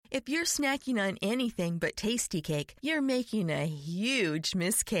If you're snacking on anything but Tasty Cake, you're making a huge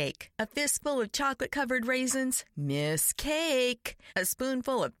mistake. A fistful of chocolate-covered raisins? Miss Cake. A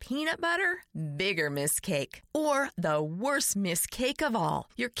spoonful of peanut butter? Bigger mistake. Or the worst mistake of all,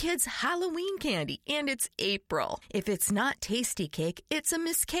 your kid's Halloween candy, and it's April. If it's not Tasty Cake, it's a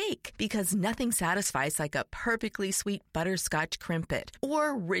mistake, because nothing satisfies like a perfectly sweet butterscotch crimpet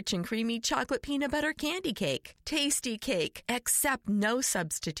or rich and creamy chocolate peanut butter candy cake. Tasty Cake. Accept no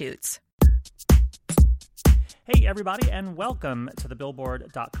substitutes. Hey, everybody, and welcome to the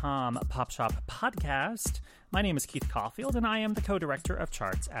Billboard.com Pop Shop Podcast. My name is Keith Caulfield, and I am the co-director of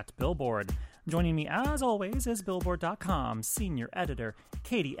charts at Billboard. Joining me, as always, is Billboard.com senior editor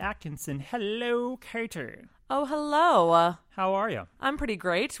Katie Atkinson. Hello, Katie. Oh, hello. How are you? I'm pretty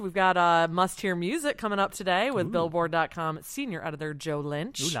great. We've got must-hear music coming up today with Billboard.com senior editor Joe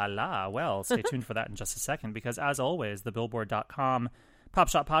Lynch. Ooh la la. Well, stay tuned for that in just a second, because as always, the Billboard.com Pop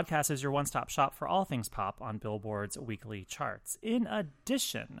Shop Podcast is your one-stop shop for all things pop on Billboard's weekly charts. In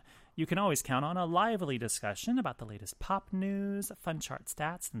addition, you can always count on a lively discussion about the latest pop news, fun chart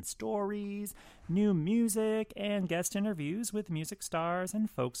stats and stories, new music, and guest interviews with music stars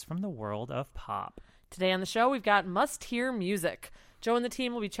and folks from the world of pop. Today on the show, we've got must-hear music. Joe and the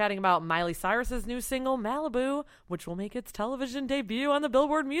team will be chatting about Miley Cyrus's new single, Malibu, which will make its television debut on the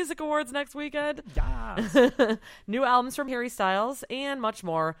Billboard Music Awards next weekend. Yes. New albums from Harry Styles, and much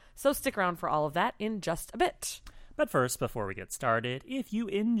more. So stick around for all of that in just a bit. But first, before we get started, if you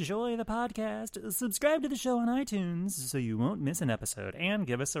enjoy the podcast, subscribe to the show on iTunes so you won't miss an episode, and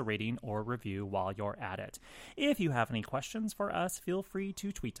give us a rating or review while you're at it. If you have any questions for us, feel free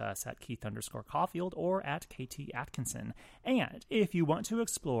to tweet us at Keith_Caulfield or at KT Atkinson. And if you want to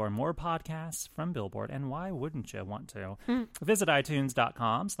explore more podcasts from Billboard, and why wouldn't you want to, visit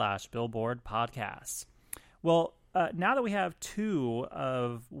itunes.com/Billboard Podcasts. Well, now that we have two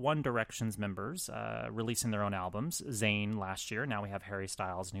of One Direction's members releasing their own albums, Zayn last year, now we have Harry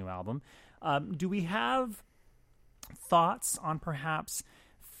Styles' new album, do we have thoughts on perhaps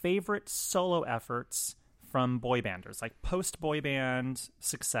favorite solo efforts from boy banders, like post-boy band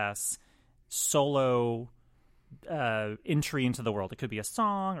success, solo entry into the world? It could be a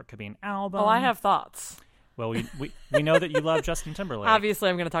song or it could be an album. Oh, I have thoughts. Well, we know that you love Justin Timberlake. Obviously,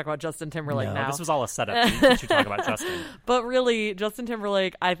 I'm going to talk about Justin Timberlake now. This was all a setup. You should talk about Justin. But really, Justin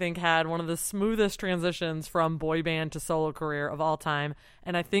Timberlake, I think, had one of the smoothest transitions from boy band to solo career of all time.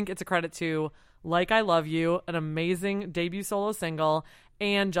 And I think it's a credit to Like I Love You, an amazing debut solo single,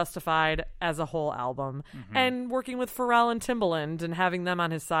 and Justified as a whole album. Mm-hmm. And working with Pharrell and Timbaland and having them on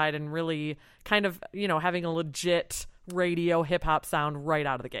his side and really kind of, having a legit radio hip-hop sound right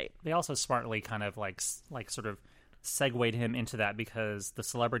out of the gate. They also smartly kind of like sort of segued him into that, because the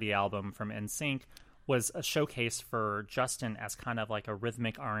Celebrity album from NSYNC was a showcase for Justin as kind of like a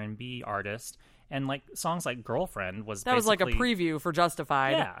rhythmic R&B artist, and like songs like Girlfriend was like a preview for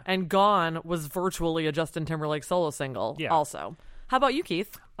Justified. Yeah. And Gone was virtually a Justin Timberlake solo single also. How about you,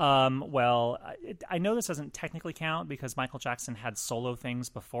 Keith? Well, I know this doesn't technically count because Michael Jackson had solo things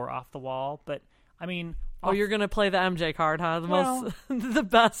before Off the Wall, but I mean... you're going to play the MJ card, huh? The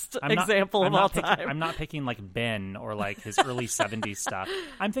best example of all time. I'm not picking like Ben or like his early 70s stuff.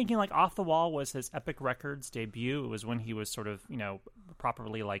 I'm thinking like Off the Wall was his Epic Records debut. It was when he was sort of,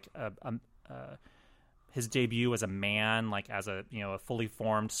 properly like his debut as a man, like as a, a fully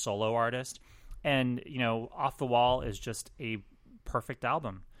formed solo artist. And, Off the Wall is just a perfect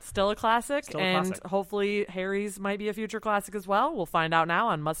album. Still a classic, hopefully Harry's might be a future classic as well. We'll find out now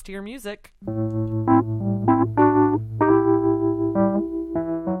on Must Hear Music.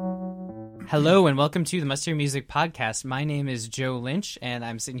 Hello and welcome to the Must Hear Music Podcast. My name is Joe Lynch, and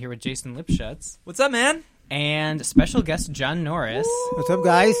I'm sitting here with Jason Lipschutz. What's up, man? And special guest John Norris. Woo! What's up,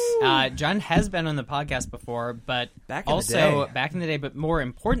 guys? John has been on the podcast before, but back in the day, but more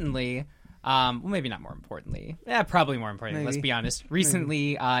importantly... well, maybe not more importantly. Yeah, probably more importantly, let's be honest.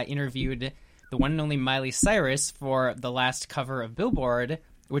 Recently interviewed the one and only Miley Cyrus for the last cover of Billboard,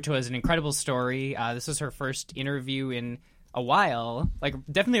 which was an incredible story. This was her first interview in a while. Like,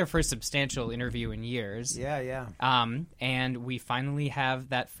 definitely her first substantial interview in years. Yeah. And we finally have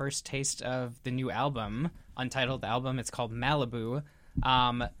that first taste of the new album, untitled album. It's called Malibu.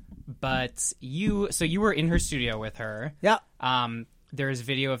 But you were in her studio with her. Yeah. There's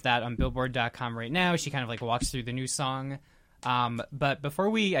video of that on Billboard.com right now. She kind of like walks through the new song. But before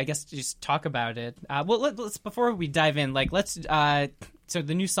we, I guess, just talk about it, let's before we dive in, so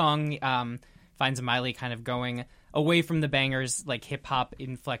the new song finds Miley kind of going away from the bangers, like hip hop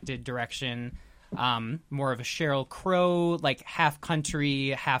inflected direction, more of a Sheryl Crow, like half country,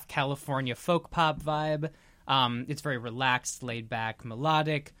 half California folk pop vibe. It's very relaxed, laid back,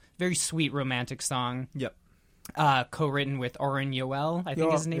 melodic, very sweet romantic song. Yep. Co-written with Oren Yoel, I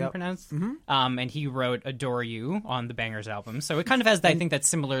think is his name pronounced. Mm-hmm. And he wrote "Adore You" on the Bangers album. So it kind of has, I think, that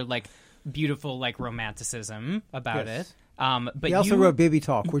similar like beautiful like romanticism about it. But he also wrote "Baby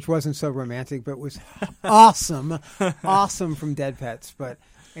Talk," which wasn't so romantic, but was awesome, awesome from Dead Pets. But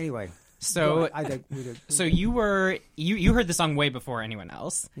anyway, so so you heard the song way before anyone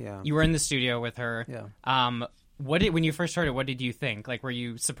else. Yeah, you were in the studio with her. Yeah. When you first heard it, what did you think? Like, were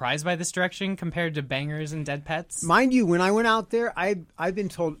you surprised by this direction compared to Bangers and Dead Pets? Mind you, when I went out there, I've been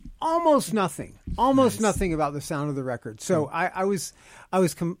told almost nothing about the sound of the record. So I was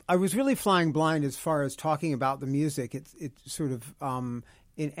really flying blind as far as talking about the music. It's sort of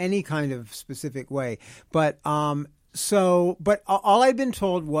in any kind of specific way, but all I'd been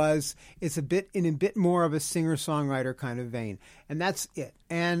told was it's a bit more of a singer-songwriter kind of vein, and that's it.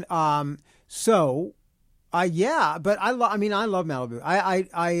 And but I love Malibu.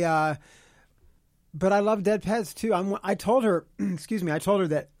 But I love Dead Pets too. I told her,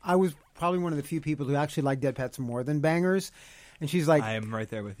 that I was probably one of the few people who actually like Dead Pets more than Bangers. And she's like, I am right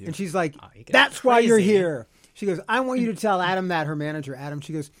there with you. And she's like, that's why you're here. She goes, I want you to tell Adam that, her manager, Adam.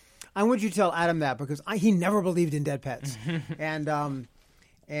 She goes, I want you to tell Adam that because he never believed in Dead Pets. And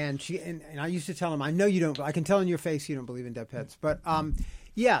I used to tell him, I know you don't. I can tell in your face you don't believe in Dead Pets. But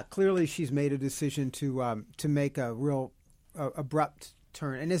yeah, clearly she's made a decision to make a real abrupt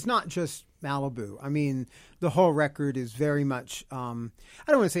turn, and it's not just Malibu. I mean, the whole record is very much. I don't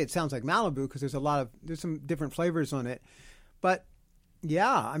want to say it sounds like Malibu because there's some different flavors on it, but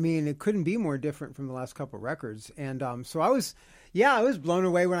yeah, I mean, it couldn't be more different from the last couple of records. And so I was blown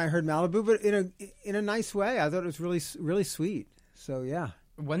away when I heard Malibu, but in a nice way. I thought it was really really sweet. So yeah.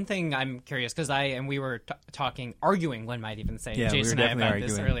 One thing I'm curious, because we were arguing, one might even say, yeah, Jason we were and I about arguing.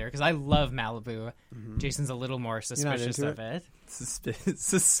 this earlier, because I love Malibu. Mm-hmm. Jason's a little more suspicious of it.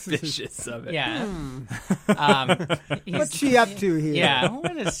 Suspicious of it. Yeah. What's she up to here? Yeah,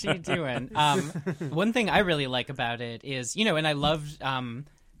 what is she doing? One thing I really like about it is, and I loved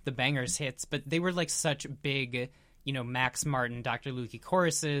the Bangers hits, but they were like such big, Max Martin, Dr. Lukey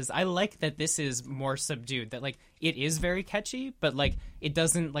choruses. I like that this is more subdued, that like it is very catchy, but like it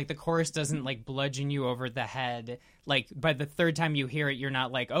doesn't, like the chorus doesn't like bludgeon you over the head. Like by the third time you hear it, you're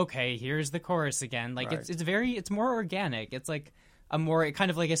not like, okay, here's the chorus again. Like right. it's more organic. It's like kind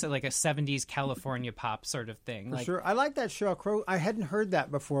of like I said, like a 70s California pop sort of thing. For like, sure. I like that Sheryl Crow. I hadn't heard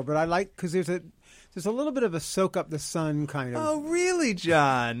that before, but I like, because there's a little bit of a soak up the sun kind of. Oh, really,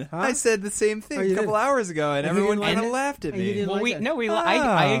 John? Huh? I said the same thing a couple hours ago, and everyone kind of laughed at me.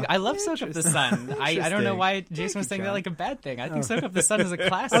 I love Soak Up the Sun. I don't know why Jason was saying that like a bad thing. I think Soak Up the Sun is a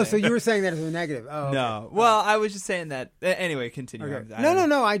classic. Oh, so you were saying that as a negative? Oh, okay. No. Well, I was just saying that. Anyway, continue. Okay.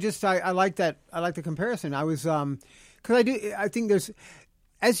 No. I like that. I like the comparison. I was because I think there's,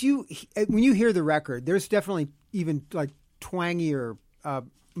 when you hear the record, there's definitely even like twangier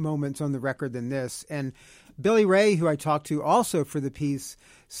moments on the record than this. And Billy Ray, who I talked to also for the piece,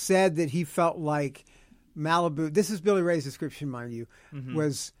 said that he felt like Malibu, this is Billy Ray's description, mind you,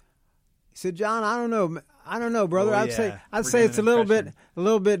 was, he said, John, I don't know, brother. I'd say it's a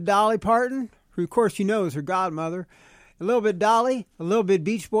little bit Dolly Parton, who of course is her godmother, a little bit Dolly, a little bit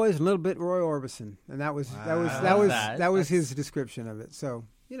Beach Boys, and a little bit Roy Orbison. And that was his description of it. So,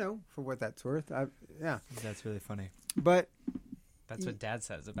 for what that's worth. That's really funny. But that's what Dad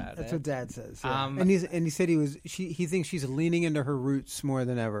says about it. That's what Dad says. Yeah. And he said he thinks she's leaning into her roots more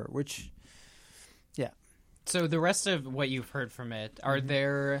than ever, which, yeah. So the rest of what you've heard from it, are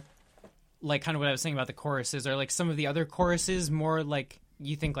there, like kind of what I was saying about the choruses, are like some of the other choruses more like,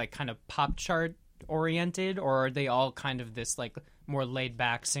 you think like kind of pop chart oriented, or are they all kind of this like more laid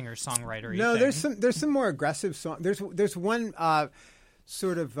back singer songwriter? No, thing? there's some more aggressive songs. There's one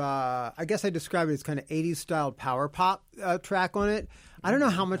sort of I guess I describe it as kind of 80s style power pop track on it. I don't know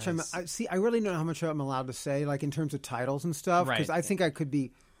how much I really don't know how much I'm allowed to say, like in terms of titles and stuff, because I think I could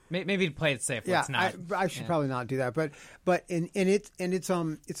be. Maybe to play it safe. Yeah, let's not. I should probably not do that. But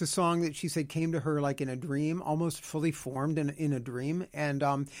it's a song that she said came to her like in a dream, almost fully formed in a dream. And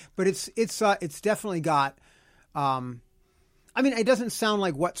but it's definitely got. I mean, it doesn't sound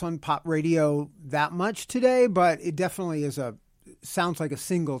like what's on pop radio that much today, but it definitely sounds like a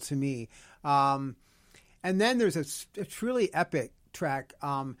single to me. And then there's a truly epic track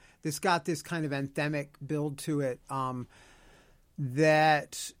that's got this kind of anthemic build to it.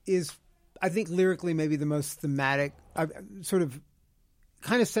 That is, I think, lyrically maybe the most thematic, sort of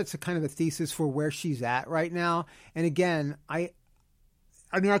kind of sets a kind of a thesis for where she's at right now. And again, I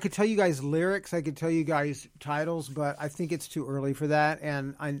I mean, I could tell you guys lyrics, I could tell you guys titles, but I think it's too early for that.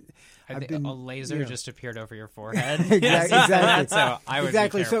 And I've been a laser you know. just appeared over your forehead. Exactly. So I would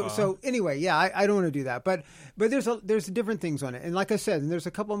exactly. be careful. So anyway, yeah, I don't want to do that. But there's different things on it, and like I said, there's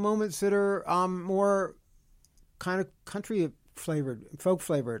a couple of moments that are more kind of country flavored, folk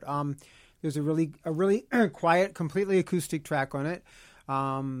flavored. There's a really quiet, completely acoustic track on it.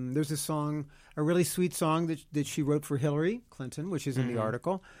 There's a really sweet song that she wrote for Hillary Clinton, which is in the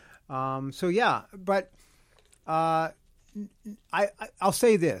article. So yeah, but I'll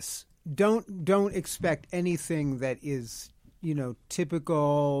say this: don't expect anything that is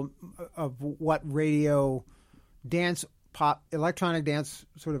typical of what radio, dance, pop, electronic dance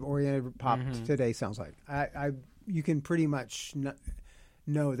sort of oriented pop today sounds like. You can pretty much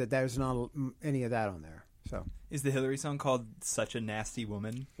know that there's not any of that on there. So is the Hillary song called "Such a Nasty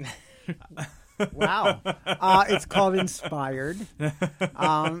Woman"? Wow. It's called Inspired. And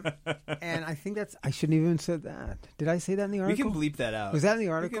I think I shouldn't even have said that. Did I say that in the article? We can bleep that out. Was that in the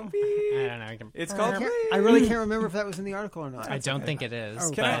article? I don't know. It's called. I really can't remember if that was in the article or not. I don't think it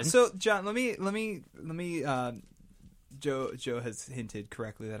is. Okay. So, John, let me. Joe has hinted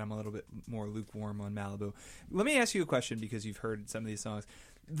correctly that I'm a little bit more lukewarm on Malibu. Let me ask you a question because you've heard some of these songs.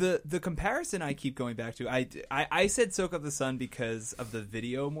 The comparison I keep going back to, I said "Soak Up the Sun" because of the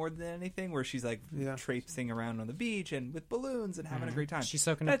video more than anything, where she's like traipsing around on the beach and with balloons and having a great time. She's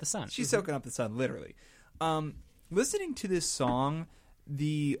soaking up the sun. She's soaking up the sun, literally. Listening to this song,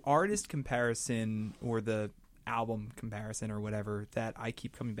 the artist comparison or the album comparison or whatever that I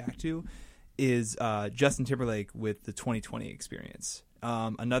keep coming back to is Justin Timberlake with the 2020 Experience.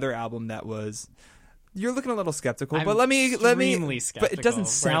 Another album that was. You're looking a little skeptical, but let me. But it doesn't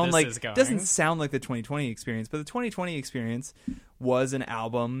sound like the 2020 Experience. But the 2020 Experience was an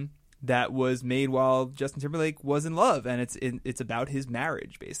album that was made while Justin Timberlake was in love, and it's about his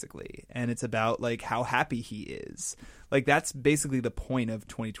marriage basically, and it's about like how happy he is. Like that's basically the point of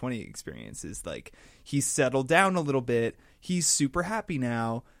 2020 Experience is like he's settled down a little bit, he's super happy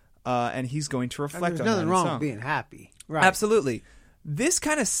now, and he's going to reflect on that. There's nothing wrong song. with being happy, right? Absolutely. This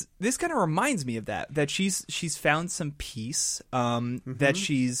kind of reminds me of that she's found some peace, that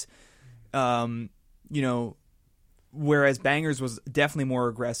she's, whereas Bangers was definitely more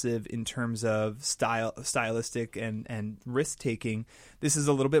aggressive in terms of stylistic and risk taking. This is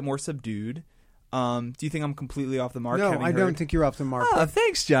a little bit more subdued. Do you think I'm completely off the mark? No, I don't think you're off the mark. Oh,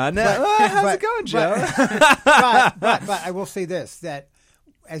 thanks, John. How's it going, Joe? But I will say this: that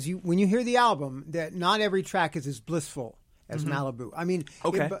when you hear the album, that not every track is as blissful as Malibu. I mean,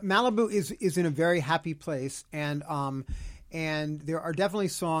 Malibu is in a very happy place, and there are definitely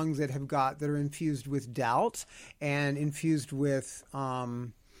songs that are infused with doubt and infused with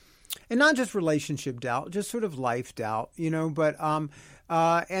and not just relationship doubt, just sort of life doubt, but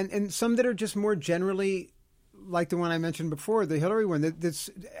and some that are just more generally like the one I mentioned before, the Hillary one, that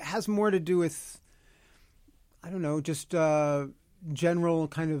has more to do with, I don't know, just general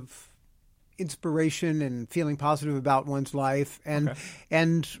kind of inspiration and feeling positive about one's life, and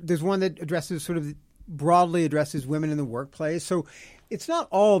there's one that broadly addresses women in the workplace. So it's not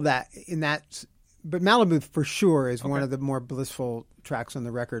all that in that, but Malibu for sure is one of the more blissful tracks on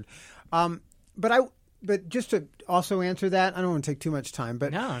the record. But just to also answer that, I don't want to take too much time,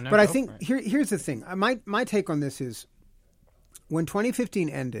 but I think here's the thing. My take on this is when 2015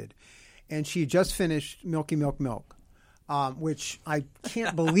 ended, and she just finished Milky Milk Milk. Which I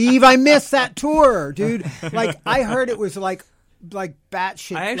can't believe I missed that tour, dude. Like I heard it was like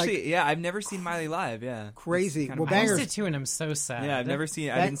batshit. I actually, I've never seen Miley live. Yeah, crazy. Well, Bangers, Bangers I missed it too, and I'm so sad. Yeah, I've never seen.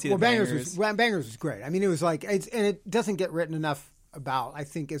 I didn't see the Bangers. Bangers was great. I mean, it was like and it doesn't get written enough about. I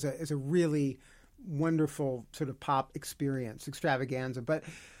think is a really wonderful sort of pop experience, extravaganza, but.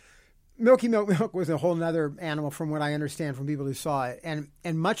 Milky Milk Milk was a whole nother animal from what I understand from people who saw it, and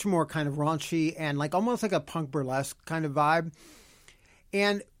much more kind of raunchy and like almost like a punk burlesque kind of vibe.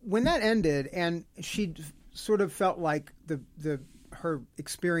 And when that ended, and she sort of felt like her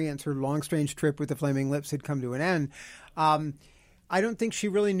experience, her long strange trip with the Flaming Lips had come to an end. I don't think she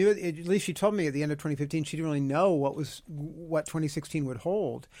really knew. At least she told me at the end of 2015, she didn't really know what 2016 would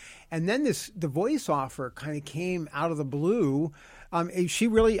hold. And then the voice offer kind of came out of the blue. She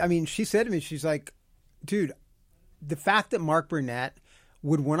said to me, she's like, dude, the fact that Mark Burnett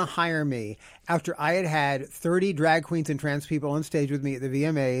would want to hire me after I had 30 drag queens and trans people on stage with me at the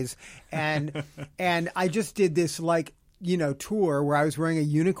VMAs, and I just did this tour where I was wearing a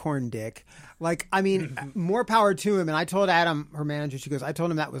unicorn dick. Like, I mean, more power to him. And I told Adam, her manager, she goes, I told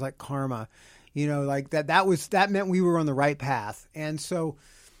him that was like karma, like that meant we were on the right path. And so,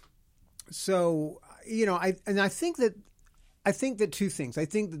 I think that I think that two things. I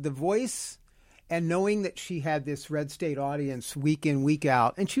think that the voice and knowing that she had this Red State audience week in, week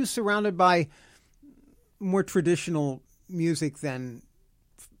out, and she was surrounded by more traditional music than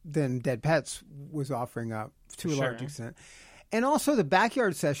Dead Pets was offering up to a large extent. And also the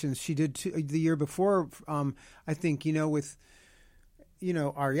backyard sessions she did the year before, I think, with,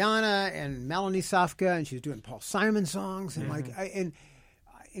 Ariana and Melanie Safka, and she was doing Paul Simon songs and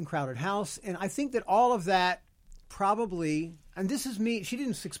in Crowded House. And I think that all of that probably, and this is me, she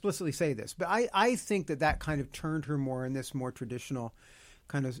didn't explicitly say this, but I think that kind of turned her more in this more traditional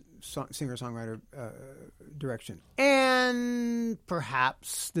kind of singer-songwriter direction. And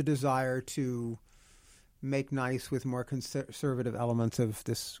perhaps the desire to make nice with more conservative elements of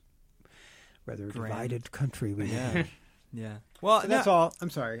this rather divided country we have. Yeah. Well, so that's all. I'm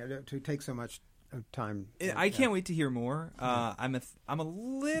sorry to take so much time. I can't wait to hear more. I'm a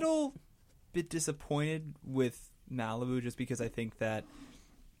little bit disappointed with Malibu just because I think that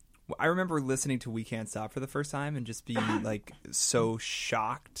I remember listening to We Can't Stop for the first time and just being like so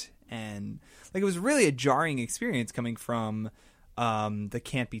shocked, and like it was really a jarring experience coming from the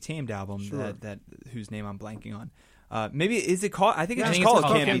Can't Be Tamed album that whose name I'm blanking on. Maybe is it called? I think it's just called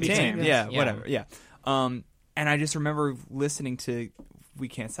Can't Be Tamed. Yeah, whatever. Yeah. And I just remember listening to We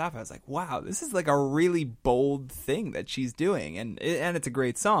Can't Stop. I was like, wow, this is like a really bold thing that she's doing, and it's a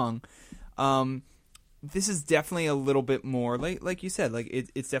great song. This is definitely a little bit more like you said, like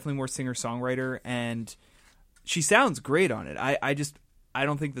it's definitely more singer-songwriter, and she sounds great on it. I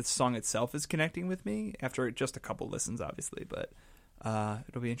don't think the song itself is connecting with me after just a couple listens, obviously, but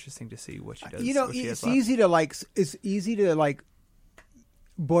it'll be interesting to see what she does. It's easy to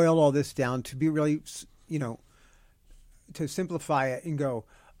boil all this down to be really, to simplify it and go,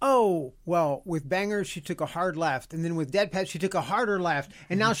 oh, well, with Bangers, she took a hard left. And then with Dead Pet, she took a harder left.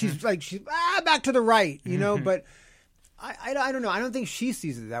 And now she's back to the right, But I don't know. I don't think she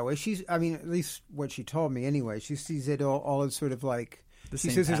sees it that way. At least what she told me anyway. She sees it all as sort of like, she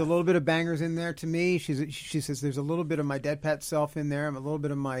says there's a little bit of Bangers in there to me. She says there's a little bit of my Dead Pet self in there. I'm a little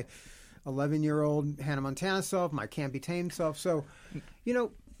bit of my 11-year-old Hannah Montana self, my Can't Be Tamed self. So,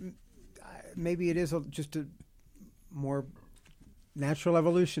 maybe it is just a more natural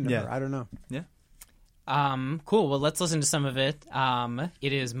evolution of her. I don't know. Yeah. Cool. Well, let's listen to some of it.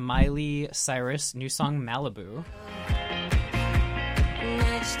 It is Miley Cyrus' new song Malibu.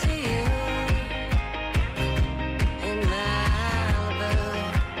 Next to you in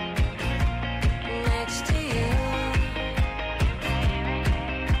Malibu. Next to you.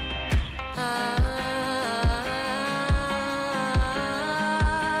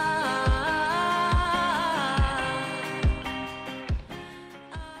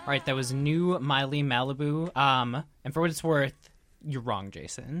 All right, that was new Miley Malibu. And for what it's worth, you're wrong,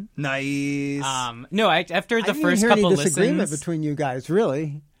 Jason. Nice. No, after the first couple any disagreement listens, between you guys,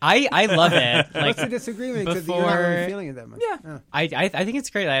 really. I love it. What's the disagreement? Because you're not really feeling it that much. Yeah. I think it's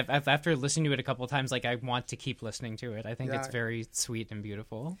great. After listening to it a couple times, I want to keep listening to it. I think it's very sweet and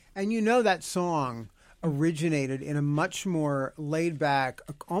beautiful. And that song originated in a much more laid-back,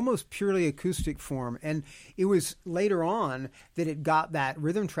 almost purely acoustic form. And it was later on that it got that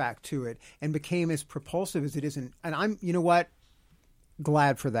rhythm track to it and became as propulsive as it is. And I'm,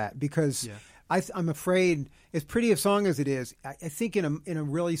 glad for that, because I'm afraid, as pretty a song as it is, I think in a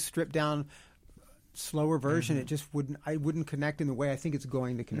really stripped-down, slower version, it just wouldn't connect in the way I think it's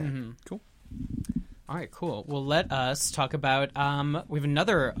going to connect. Mm-hmm. Cool. All right, cool. Well, let us talk about, we have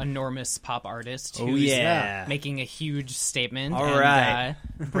another enormous pop artist who's making a huge statement and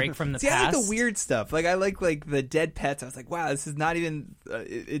break from the See, past. I like the weird stuff. Like, I like the Dead Pets. I was like, wow, this is not even,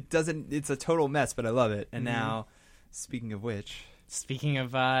 it's a total mess, but I love it. And now, speaking of which, let's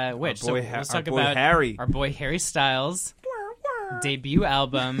talk boy about Harry. Our boy Harry Styles' debut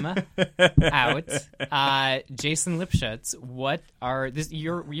album out. Jason Lipschutz, what are this?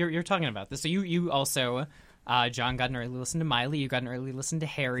 You're talking about this. So you also, John, got an early listen to Miley. You got an early listen to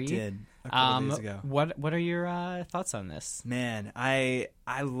Harry. I did a couple days ago. What are your thoughts on this? Man, I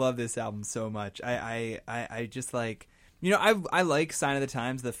love this album so much. I just like. I like Sign of the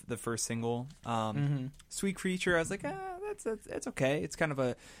Times, the first single. Sweet Creature, I was like, that's okay. It's kind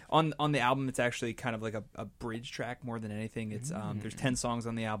of on the album, it's actually kind of like a bridge track more than anything. It's there's 10 songs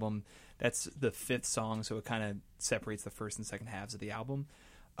on the album. That's the 5th song, so it kind of separates the first and second halves of the album.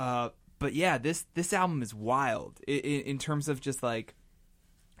 But yeah, this album is wild in terms of just like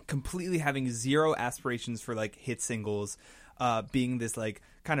completely having zero aspirations for like hit singles, being this like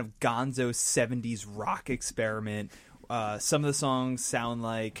kind of gonzo 70s rock experiment. Some of the songs sound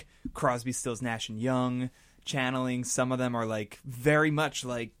like Crosby, Stills, Nash & Young. channeling. Some of them are like very much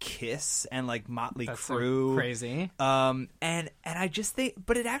like Kiss and like Motley Crue. So crazy. And I just think,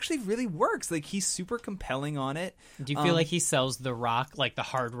 but it actually really works. Like he's super compelling on it. Do you feel like he sells the rock, like the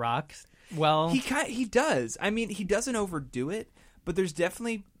hard rock? Well, He does. I mean, he doesn't overdo it, but there's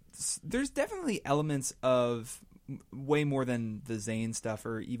definitely elements of way more than the Zayn stuff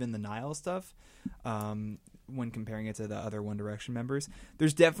or even the Niall stuff. When comparing it to the other One Direction members,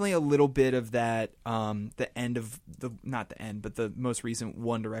 there's definitely a little bit of that. The end of not the end, but the most recent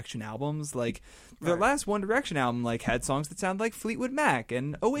One Direction albums, like the last One Direction album, like had songs that sound like Fleetwood Mac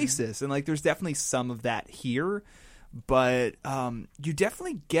and Oasis, and like there's definitely some of that here. But you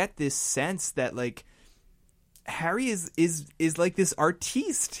definitely get this sense that like Harry is like this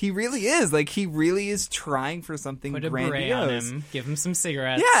artiste. He really is. Like he really is trying for something put a grandiose. beret on him, give him some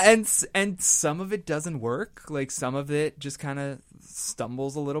cigarettes. Yeah, and some of it doesn't work. Like some of it just kind of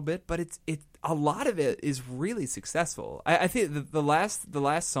stumbles a little bit, but it's a lot of it is really successful. I think the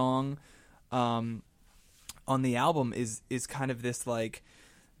last song on the album is kind of this like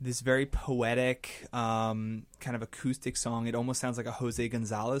this very poetic kind of acoustic song. It almost sounds like a Jose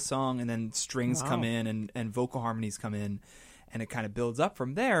Gonzalez song, and then strings come in and vocal harmonies come in, and it kind of builds up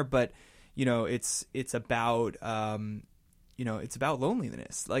from there. But you know, it's about it's about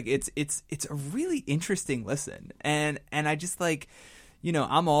loneliness. Like it's a really interesting listen, and I just like, you know,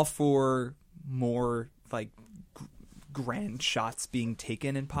 I'm all for more like grand shots being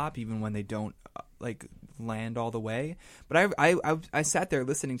taken in pop, even when they don't like land all the way. But I sat there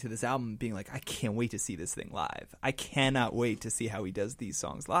listening to this album being like, I can't wait to see this thing live. I cannot wait to see how he does these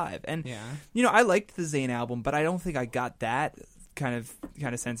songs live. And you know, I liked the Zayn album, but I don't think I got that kind of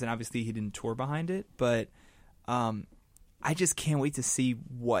sense, and obviously he didn't tour behind it, but I just can't wait to see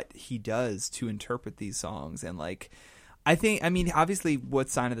what he does to interpret these songs. And like I mean obviously what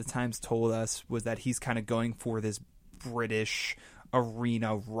Sign of the Times told us was that he's kind of going for this British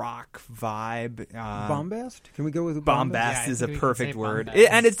arena rock vibe. Bombast? Can we go with bombast? Yeah, is a perfect word,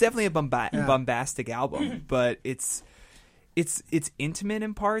 bombast. and it's definitely a bombastic album. But it's intimate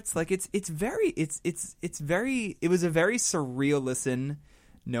in parts. Like it was a very surreal listen,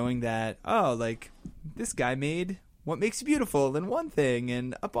 knowing that like this guy made What Makes You Beautiful and One Thing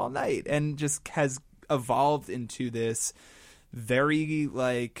and Up All Night, and just has evolved into this very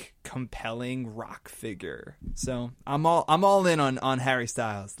like compelling rock figure. So I'm all in on Harry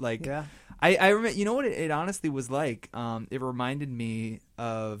Styles. Like I remember, you know what it honestly was like? It reminded me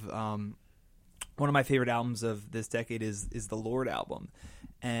of one of my favorite albums of this decade is the Lord album.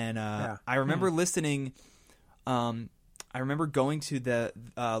 And I remember listening I remember going to the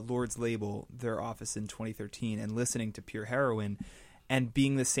Lord's label, their office in 2013, and listening to Pure Heroine and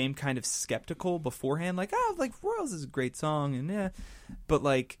being the same kind of skeptical beforehand, like, like Royals is a great song, and but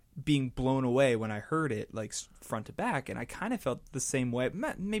like being blown away when I heard it, like front to back, and I kind of felt the same way.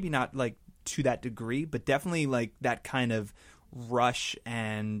 Maybe not like to that degree, but definitely like that kind of rush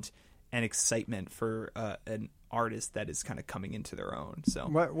and excitement for an artist that is kind of coming into their own. So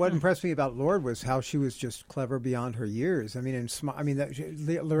what impressed me about Lord was how she was just clever beyond her years. I mean, lyrics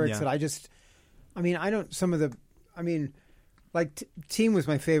that like Team was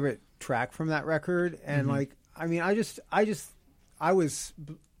my favorite track from that record, and like I got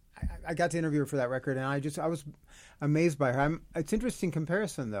to interview her for that record, and I was amazed by her. It's interesting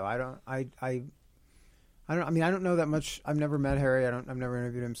comparison though. I don't know that much. I've never met Harry. I've never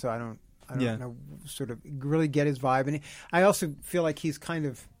interviewed him, so I don't know, sort of really get his vibe. And I also feel like he's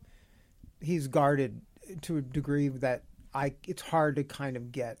guarded to a degree that it's hard to kind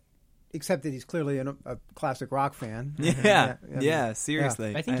of get. Except that he's clearly a classic rock fan. Yeah,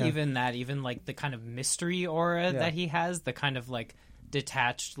 seriously. I think even like the kind of mystery aura that he has, the kind of like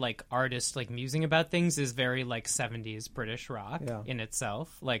detached like artist like musing about things, is very like 70s British rock in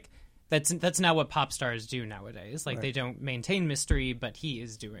itself. Like that's not what pop stars do nowadays. Like they don't maintain mystery, but he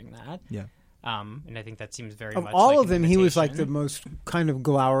is doing that. Yeah. And I think that seems very much all like of them. He was like the most kind of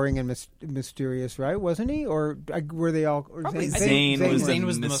glowering and mysterious, right? Wasn't he? Or were they all? Or Zayn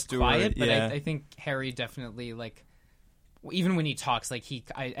was the most quiet, but I think Harry definitely like. Even when he talks, like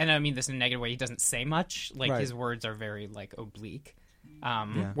and I mean this in a negative way, he doesn't say much. Like his words are very like oblique.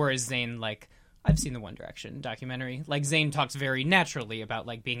 Whereas Zayn, like I've seen the One Direction documentary. Like Zayn talks very naturally about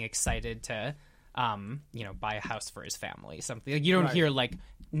like being excited to, buy a house for his family. Something like you don't hear like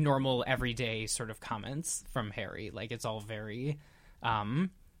normal everyday sort of comments from Harry. Like it's all very, kind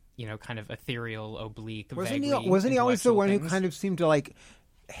of ethereal, oblique. Wasn't he always the one who kind of seemed to like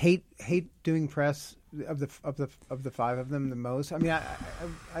hate doing press of the five of them the most? I mean, I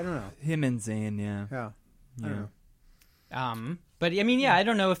don't know. Him and Zayn, yeah. I don't know. But I mean, yeah, I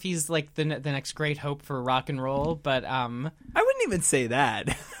don't know if he's like the next great hope for rock and roll, but I wouldn't even say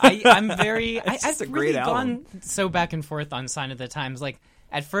that. I'm very. It's a I've great really album. gone so back and forth on Sign of the Times. Like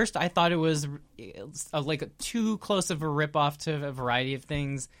at first, I thought it was like too close of a ripoff to a variety of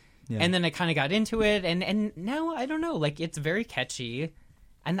things, and then I kind of got into it, and now I don't know. Like it's very catchy,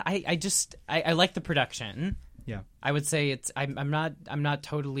 and I like the production. Yeah, I would say I'm not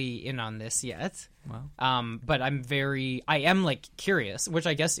totally in on this yet. Wow. But I am like curious, which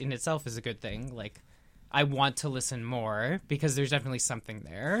I guess in itself is a good thing. Like I want to listen more because there's definitely something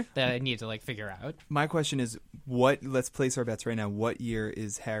there that I need to like figure out. My question is, let's place our bets right now. What year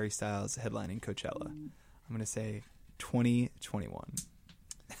is Harry Styles headlining Coachella? I'm going to say 2021.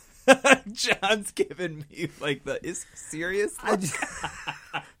 John's giving me like is serious?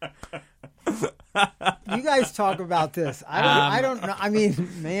 You guys talk about this. I don't know. I mean,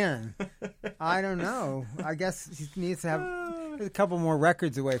 man, I don't know. I guess he needs to have a couple more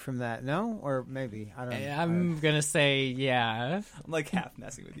records away from that. No, or maybe I don't know. I'm gonna say yeah. I'm like half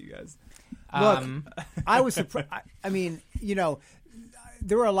messing with you guys. Look, I was surprised. I mean,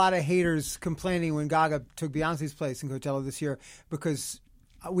 there were a lot of haters complaining when Gaga took Beyonce's place in Coachella this year because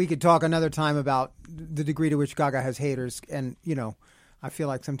we could talk another time about the degree to which Gaga has haters, and I feel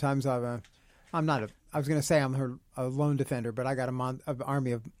like sometimes I'm not I was going to say I'm her a lone defender, but I got an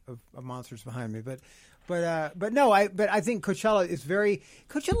army of monsters behind me. But no, I think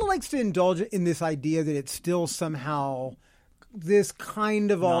Coachella likes to indulge in this idea that it's still somehow this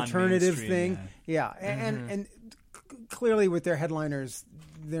kind of alternative thing. Yeah. And clearly with their headliners,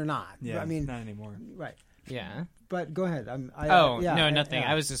 they're not. Yeah, I mean, not anymore. Right. Yeah. But go ahead. No, nothing.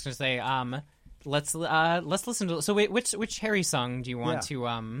 I was just going to say let's listen to. So wait, which Harry song do you want to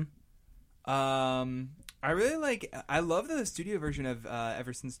I love the studio version of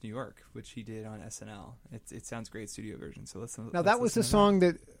Ever Since New York, which he did on SNL. It sounds great studio version. So let's that was the song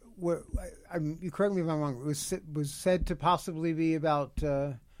that you correct me if I'm wrong. It was said to possibly be about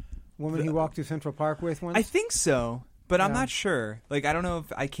a woman he walked through Central Park with once. I think so, but I'm not sure. Like I don't know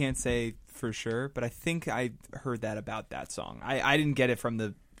if I can't say for sure, but I think I heard that about that song. I didn't get it from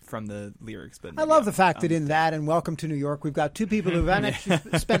the lyrics, but I love the fact that in that and Welcome to New York, we've got two people who haven't actually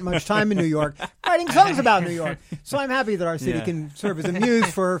spent much time in New York writing songs about New York. So I'm happy that our city can serve as a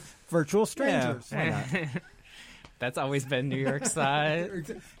muse for virtual strangers. Yeah, why not? That's always been New York's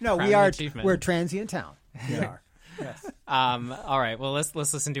side. No, we're a transient town. We are. Yes. All right. Well, let's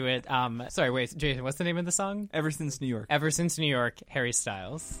listen to it. Sorry, wait, Jason. What's the name of the song? Ever Since New York. Ever Since New York. Harry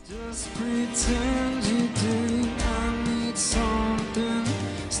Styles. Just pretend you do. I need something.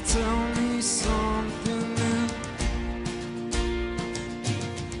 Just tell me something.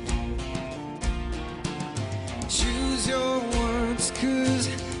 Choose your words, 'cause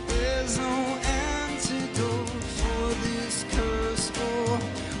there's no antidote for this curse. Or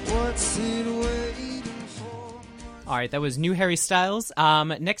what's it waiting for? All right, that was new Harry Styles.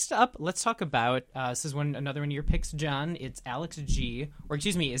 Next up, let's talk about this is another one of your picks, John. It's Alex G, or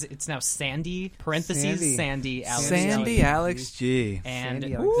excuse me, it's now Sandy Sandy Alex G, and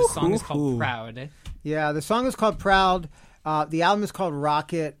Sandy, the song is called Proud. Yeah, the song is called Proud. The album is called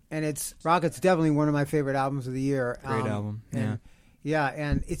Rocket, and Rocket's definitely one of my favorite albums of the year. Great album. Yeah,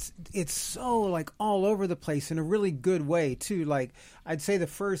 and it's so like all over the place in a really good way too. Like I'd say the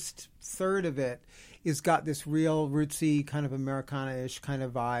first third of it is got this real rootsy kind of Americana-ish kind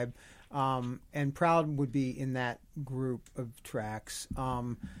of vibe, and Proud would be in that group of tracks.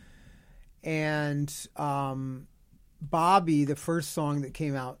 Bobby, the first song that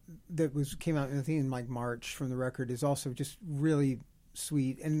came out I think in like March from the record, is also just really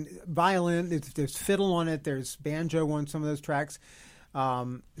sweet. And violin, there's fiddle on it, there's banjo on some of those tracks.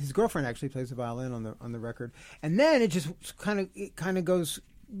 His girlfriend actually plays the violin on the record, and then it just kind of goes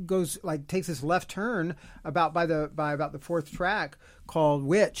like takes this left turn by about the fourth track called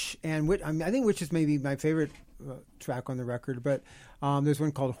Witch, and I think Witch is maybe my favorite track on the record, but there's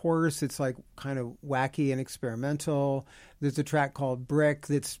one called Horse. It's like kind of wacky and experimental. There's a track called Brick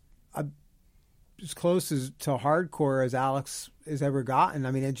that's as close to hardcore as Alex has ever gotten.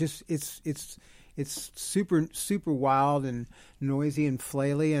 I mean, it's super super wild and noisy and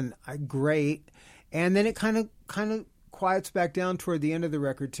flaily and great, and then it kind of quiets back down toward the end of the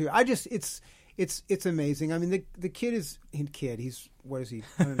record too. It's amazing. I mean, the kid is he's what is he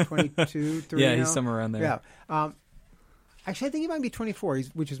 22 3 yeah, now? He's somewhere around there. Yeah. Actually, I think he might be 24,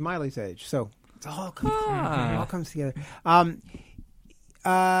 which is Miley's age. So it all comes together.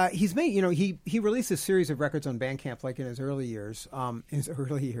 He's made, he released a series of records on Bandcamp, like in his early years, when he's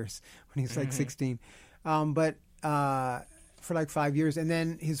like 16. But for like 5 years. And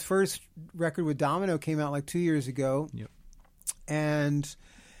then his first record with Domino came out like 2 years ago. Yep. and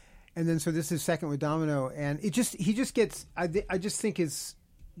then so this is second with Domino, and he just gets. I just think his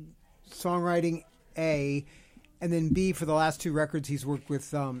songwriting A, and then B for the last two records he's worked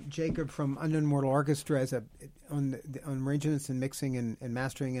with Jacob from Unknown Mortal Orchestra on arrangements and mixing and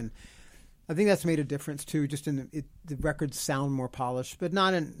mastering, and I think that's made a difference too. Just in the records sound more polished, but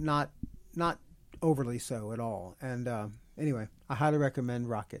not overly so at all. And anyway, I highly recommend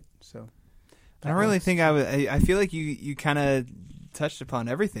Rocket. So I don't really think I would. I feel like you kind of touched upon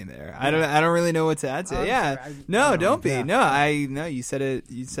everything there. I don't really know what to add to it. Yeah. Don't be. Yeah. No, you said it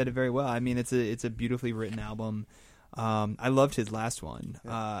very well. I mean, it's a beautifully written album. I loved his last one.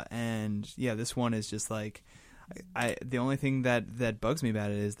 And yeah, this one is just like the only thing that bugs me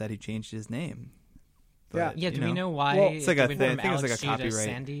about it is that he changed his name. But, do we know why? Well, it's like I think it was like a copyright.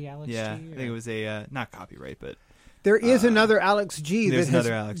 Sandy Alex G, I think it was a not copyright, but there is another Alex G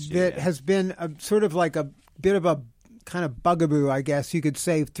that has been a sort of like a bit of a kind of bugaboo, I guess you could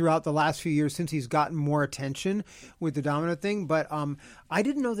say, throughout the last few years since he's gotten more attention with the Domino thing. But I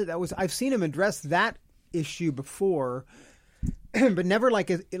didn't know that was. I've seen him address that issue before, but never like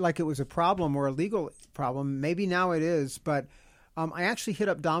it was a problem or a legal problem. Maybe now it is, but I actually hit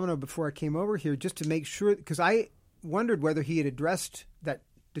up Domino before I came over here just to make sure, because I wondered whether he had addressed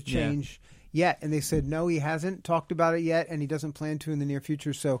the change yet, and they said no, he hasn't talked about it yet, and he doesn't plan to in the near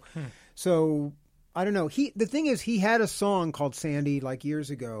future. So I don't know. The thing is, he had a song called Sandy like years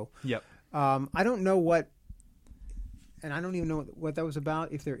ago. Yep. I don't know what, and I don't even know what that was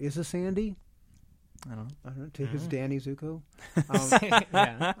about. If there is a Sandy, I don't know. To his Danny Zuko.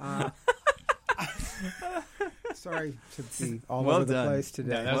 Sorry to be all over the place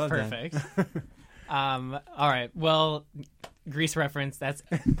today. No, that was perfect. All right. Well, Grease reference. That's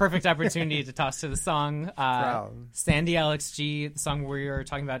perfect opportunity to toss to the song. Proud. Sandy Alex G. The song we are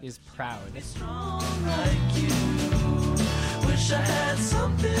talking about is Proud. Strong like you. Wish I had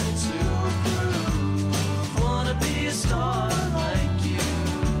something to prove. Wanna be a star like you.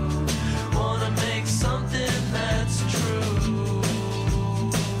 Wanna make something that's true.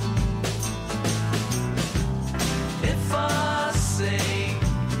 If I say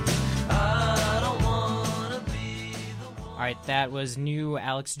I don't wanna be the one. All right, that was new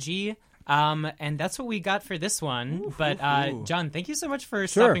Alex G. And that's what we got for this one. But John, thank you so much for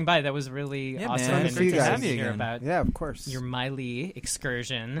stopping by. That was really awesome. Man. And See you guys. to hear about of course. your Miley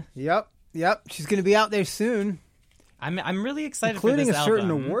excursion. Yep. She's going to be out there soon. I'm really excited including for this a certain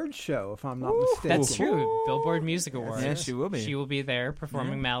album. award show, if I'm not mistaken. That's true. Billboard Music Awards. Yeah, she will be. She will be there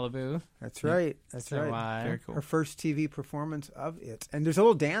performing Malibu. That's right. That's So, right. Very cool. Her first TV performance of it, and there's a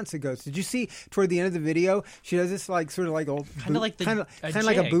little dance that goes. Did you see toward the end of the video? She does this like sort of like old, Kinda like the- kind of a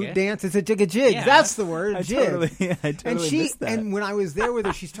like a jig. boot dance. It's a jig. Yeah. That's the word. I jig. totally and missed that. and when I was there with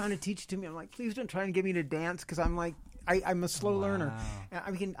her, she's trying to teach it to me. I'm like, please don't try and get me to dance because I'm like. I'm a slow learner.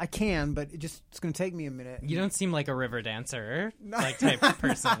 I can, but it's going to take me a minute. You don't seem like a river dancer type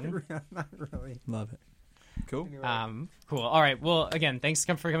person. Not really. Love it. Cool. Cool. All right. Well, again, thanks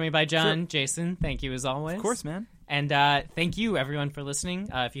for coming by, John. Jason, thank you as always. Of course, man. And thank you, everyone, for listening.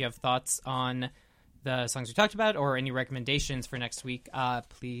 If you have thoughts on the songs we talked about or any recommendations for next week,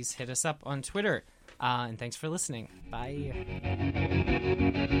 please hit us up on Twitter. And thanks for listening. Bye.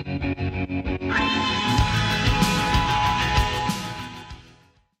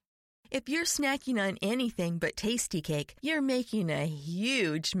 If you're snacking on anything but tasty cake, you're making a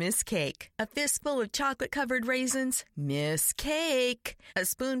huge mistake. A fistful of chocolate-covered raisins? Miss cake. A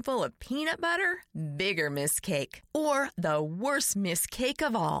spoonful of peanut butter? Bigger mistake. Or the worst mistake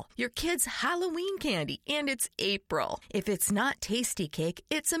of all, your kid's Halloween candy, and it's April. If it's not tasty cake,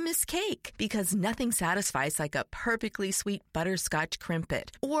 it's a mistake, because nothing satisfies like a perfectly sweet butterscotch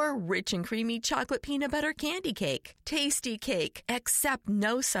crimpet or rich and creamy chocolate peanut butter candy cake. Tasty cake, accept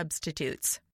no substitutes.